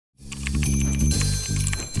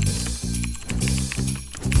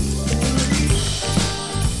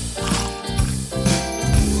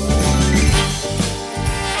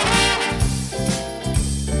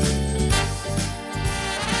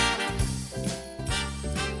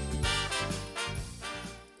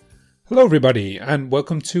Hello everybody and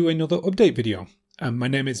welcome to another update video. My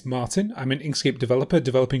name is Martin. I'm an Inkscape developer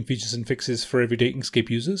developing features and fixes for everyday Inkscape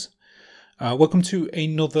users. Welcome to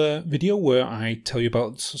another video where I tell you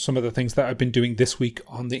about some of the things that I've been doing this week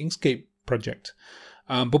on the Inkscape project.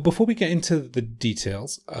 But before we get into the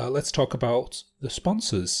details, let's talk about the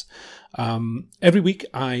sponsors. Every week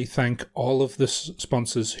I thank all of the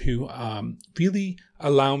sponsors who really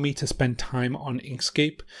allow me to spend time on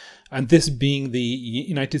Inkscape. And this being the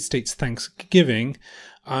United States Thanksgiving,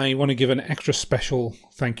 I want to give an extra special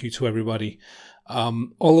thank you to everybody.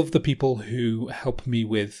 All of the people who help me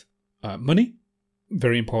with money,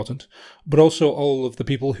 very important, but also all of the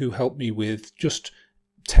people who help me with just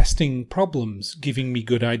testing problems, giving me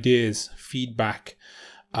good ideas, feedback,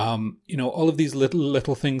 all of these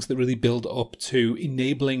little things that really build up to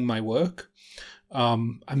enabling my work.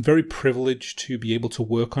 I'm very privileged to be able to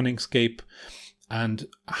work on Inkscape and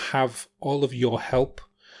have all of your help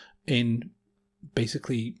in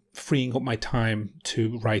basically freeing up my time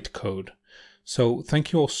to write code. So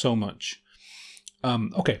thank you all so much.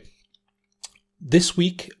 Okay, this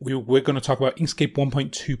week we're going to talk about Inkscape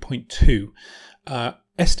 1.2.2.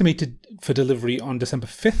 Estimated for delivery on December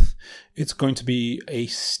 5th. It's going to be a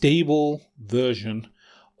stable version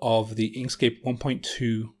of the Inkscape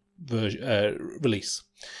 1.2 release.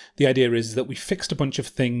 The idea is that we fixed a bunch of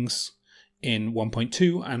things in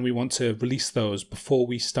 1.2 and we want to release those before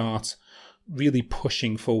we start really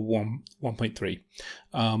pushing for 1.3.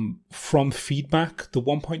 From feedback, the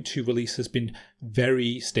 1.2 release has been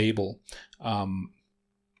very stable.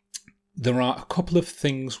 There are a couple of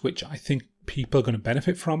things which I think people are going to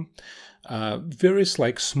benefit from. Various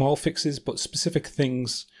like small fixes, but specific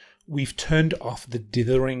things. We've turned off the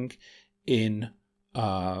dithering in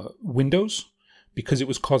Windows because it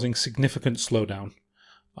was causing significant slowdown.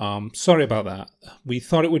 Sorry about that. We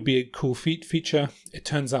thought it would be a cool feature. It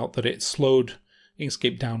turns out that it slowed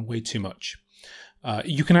Inkscape down way too much.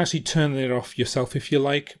 You can actually turn it off yourself if you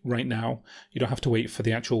like right now. You don't have to wait for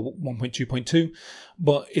the actual 1.2.2,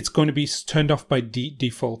 but it's going to be turned off by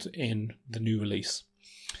default in the new release.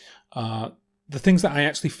 The things that I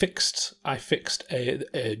actually fixed, I fixed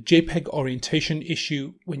a JPEG orientation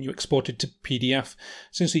issue when you exported to PDF.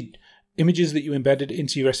 Essentially, images that you embedded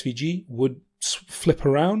into your SVG would flip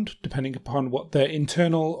around depending upon what their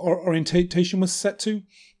internal orientation was set to.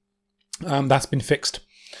 That's been fixed.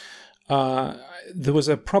 There was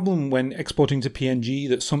a problem when exporting to PNG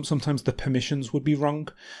that sometimes the permissions would be wrong.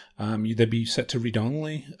 They'd be set to read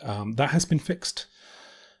only. That has been fixed.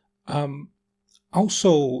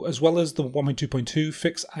 Also, as well as the 1.2.2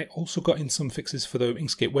 fix, I also got in some fixes for the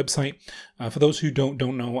Inkscape website. For those who don't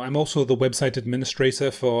know, I'm also the website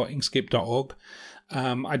administrator for Inkscape.org.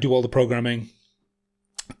 I do all the programming.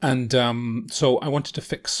 And so I wanted to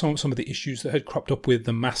fix some of the issues that had cropped up with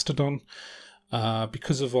the Mastodon.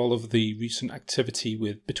 Because of all of the recent activity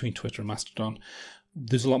between Twitter and Mastodon,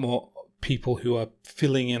 there's a lot more people who are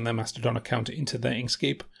filling in their Mastodon account into their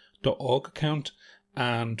Inkscape.org account.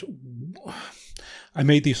 And I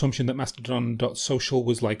made the assumption that Mastodon.social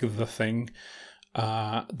was like the thing.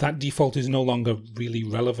 That default is no longer really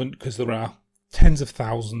relevant because there are tens of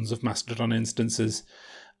thousands of Mastodon instances.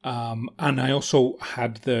 And I also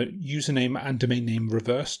had the username and domain name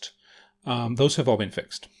reversed. Those have all been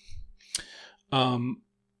fixed.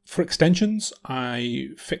 For extensions,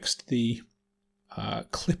 I fixed the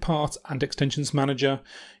clip art and extensions manager,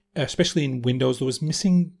 especially in Windows. There was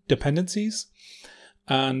missing dependencies,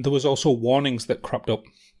 and there was also warnings that cropped up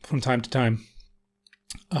from time to time.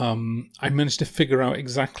 I managed to figure out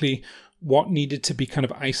exactly what needed to be kind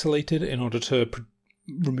of isolated in order to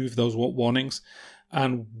remove those warnings,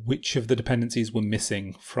 and which of the dependencies were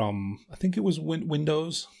missing from, I think it was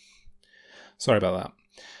Windows. Sorry about that.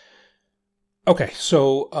 Okay,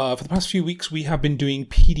 so for the past few weeks, we have been doing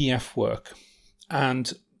PDF work,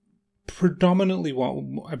 and predominantly what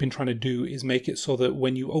I've been trying to do is make it so that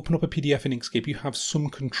when you open up a PDF in Inkscape, you have some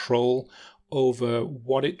control over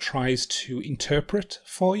what it tries to interpret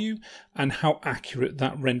for you and how accurate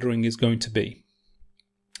that rendering is going to be.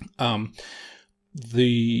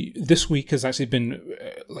 This week has actually been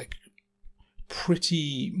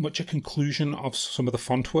pretty much a conclusion of some of the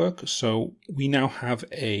font work, so we now have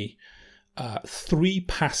 3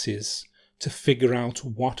 passes to figure out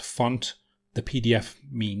what font the PDF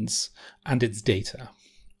means and its data.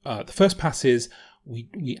 The first pass is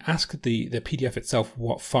we ask the PDF itself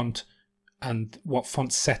what font and what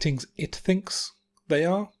font settings it thinks they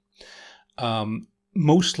are.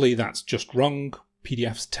 Mostly that's just wrong.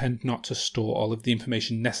 PDFs tend not to store all of the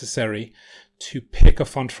information necessary to pick a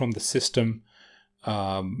font from the system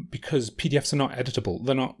because PDFs are not editable.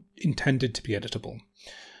 They're not intended to be editable.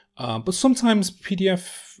 But sometimes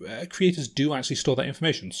PDF creators do actually store that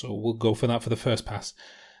information, so we'll go for that for the first pass.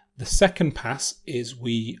 The second pass is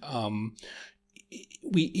we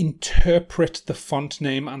interpret the font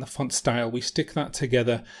name and the font style. We stick that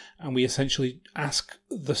together and we essentially ask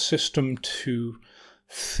the system to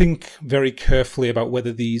think very carefully about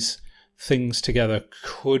whether these things together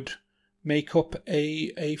could make up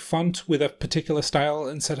a font with a particular style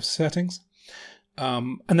and set of settings.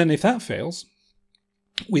 And then if that fails,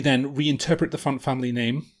 we then reinterpret the font family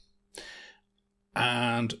name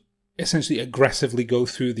and essentially aggressively go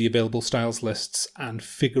through the available styles lists and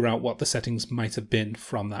figure out what the settings might have been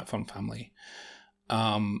from that font family.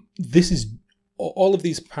 All of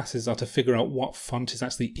these passes are to figure out what font is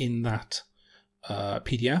actually in that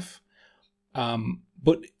PDF.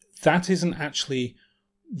 But that isn't actually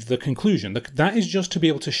the conclusion. That is just to be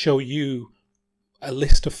able to show you a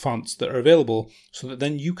list of fonts that are available so that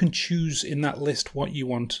then you can choose in that list what you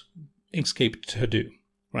want Inkscape to do,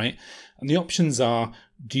 right? And the options are,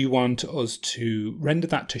 do you want us to render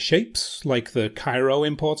that to shapes like the Cairo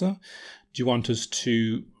importer? Do you want us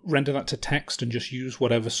to render that to text and just use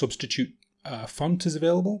whatever substitute font is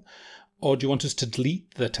available? Or do you want us to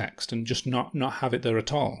delete the text and just not have it there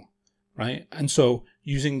at all, right? And so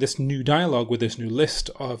using this new dialog with this new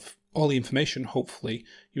list of all the information, hopefully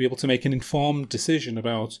you'll be able to make an informed decision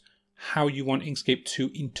about how you want Inkscape to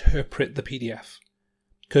interpret the PDF.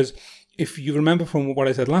 Because if you remember from what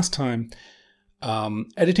I said last time,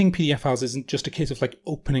 editing PDF files isn't just a case of like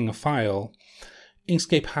opening a file.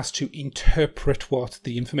 Inkscape has to interpret what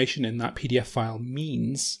the information in that PDF file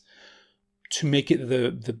means to make it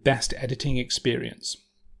the best editing experience.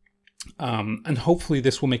 And hopefully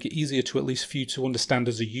this will make it easier to at least for you to understand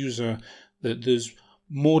as a user that there's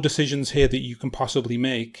more decisions here that you can possibly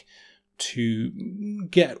make to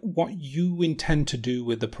get what you intend to do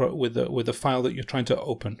with the file that you're trying to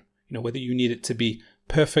open. You know, whether you need it to be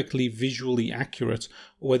perfectly visually accurate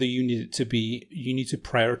or whether you need to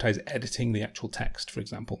prioritize editing the actual text, for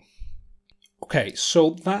example. Okay,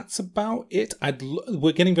 so that's about it.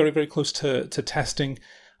 We're getting very, very close to testing.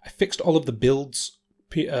 I fixed all of the builds,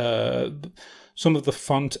 some of the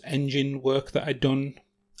font engine work that I'd done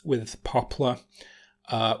with Poplar.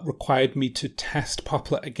 Required me to test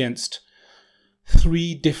Poplar against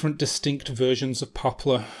 3 different distinct versions of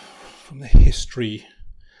Poplar from the history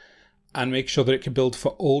and make sure that it can build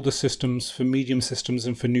for older systems, for medium systems,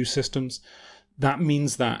 and for new systems. That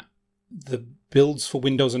means that the builds for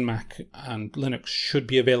Windows and Mac and Linux should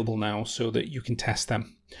be available now so that you can test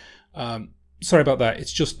them. Sorry about that.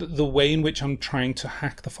 It's just the way in which I'm trying to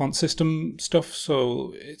hack the font system stuff,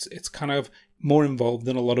 so it's kind of more involved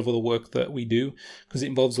than a lot of other work that we do because it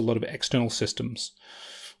involves a lot of external systems.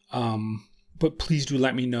 But please do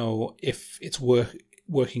let me know if it's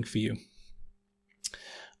working for you.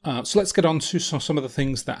 So let's get on to some of the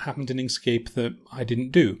things that happened in Inkscape that I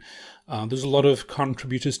didn't do. There's a lot of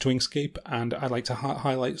contributors to Inkscape, and I'd like to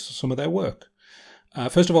highlight some of their work.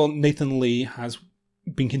 First of all, Nathan Lee has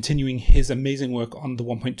been continuing his amazing work on the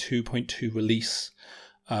 1.2.2 release,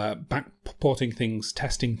 backporting things,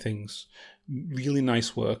 testing things. Really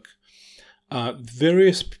nice work.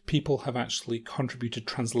 Various people have actually contributed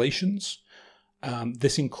translations.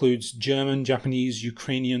 This includes German, Japanese,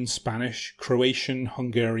 Ukrainian, Spanish, Croatian,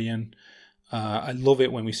 Hungarian. I love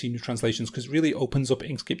it when we see new translations because it really opens up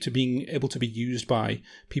Inkscape to being able to be used by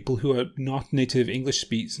people who are not native English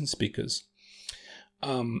speakers.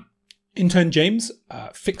 Intern James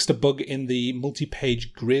fixed a bug in the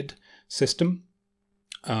multi-page grid system.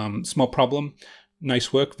 Small problem.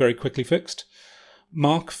 Nice work, very quickly fixed.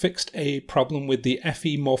 Mark fixed a problem with the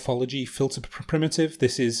FE morphology filter primitive.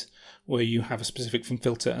 This is where you have a specific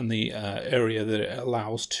filter and the area that it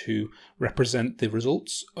allows to represent the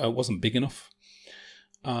results wasn't big enough.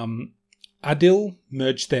 Adil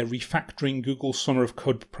merged their refactoring Google Summer of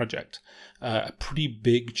Code project, a pretty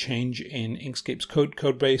big change in Inkscape's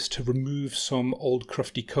code base to remove some old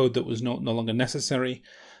crufty code that was no longer necessary.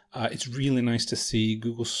 It's really nice to see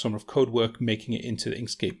Google's Summer of Code work making it into the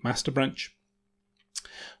Inkscape master branch.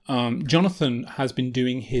 Jonathan has been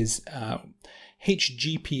doing his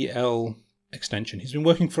HGPL extension. He's been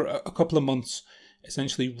working for a couple of months,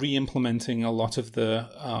 essentially re-implementing a lot of the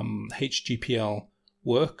HGPL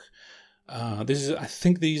work. I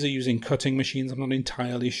think these are using cutting machines. I'm not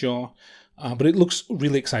entirely sure, but it looks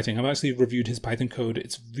really exciting. I've actually reviewed his Python code.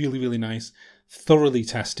 It's really, really nice. Thoroughly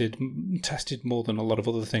tested more than a lot of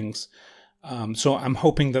other things. So I'm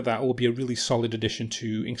hoping that will be a really solid addition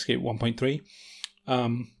to Inkscape 1.3.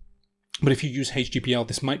 But if you use HGPL,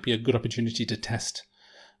 this might be a good opportunity to test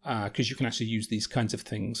because you can actually use these kinds of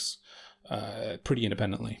things pretty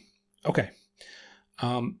independently. Okay.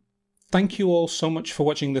 thank you all so much for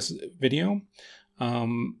watching this video.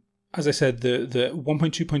 As I said, the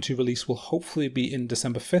 1.2.2 release will hopefully be in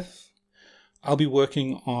December 5th. I'll be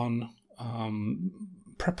working on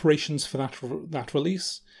preparations for that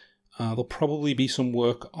release. There'll probably be some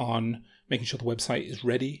work on making sure the website is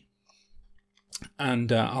ready.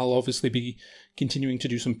 And I'll obviously be continuing to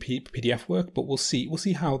do some PDF work, but we'll see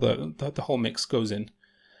how the whole mix goes in.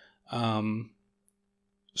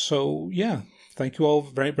 So yeah, thank you all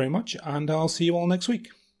very, very much, and I'll see you all next week.